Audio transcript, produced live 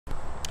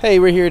Hey,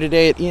 we're here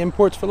today at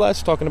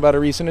eimports4Less talking about a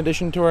recent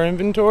addition to our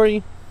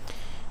inventory.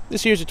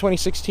 This here's a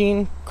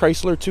 2016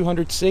 Chrysler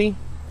 200C,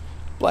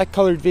 black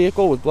colored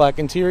vehicle with black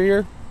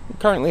interior. It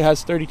currently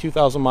has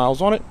 32,000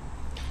 miles on it.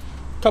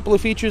 A couple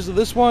of features of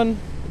this one: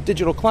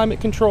 digital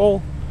climate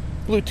control,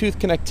 Bluetooth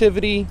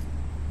connectivity,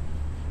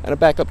 and a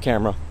backup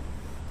camera.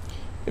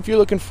 If you're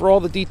looking for all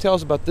the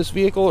details about this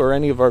vehicle or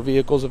any of our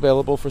vehicles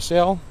available for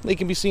sale, they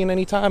can be seen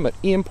anytime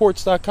at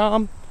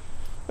eimports.com,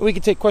 and we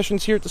can take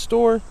questions here at the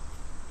store.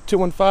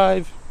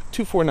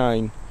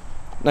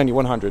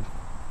 215-249-9100.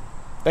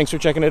 Thanks for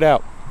checking it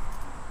out.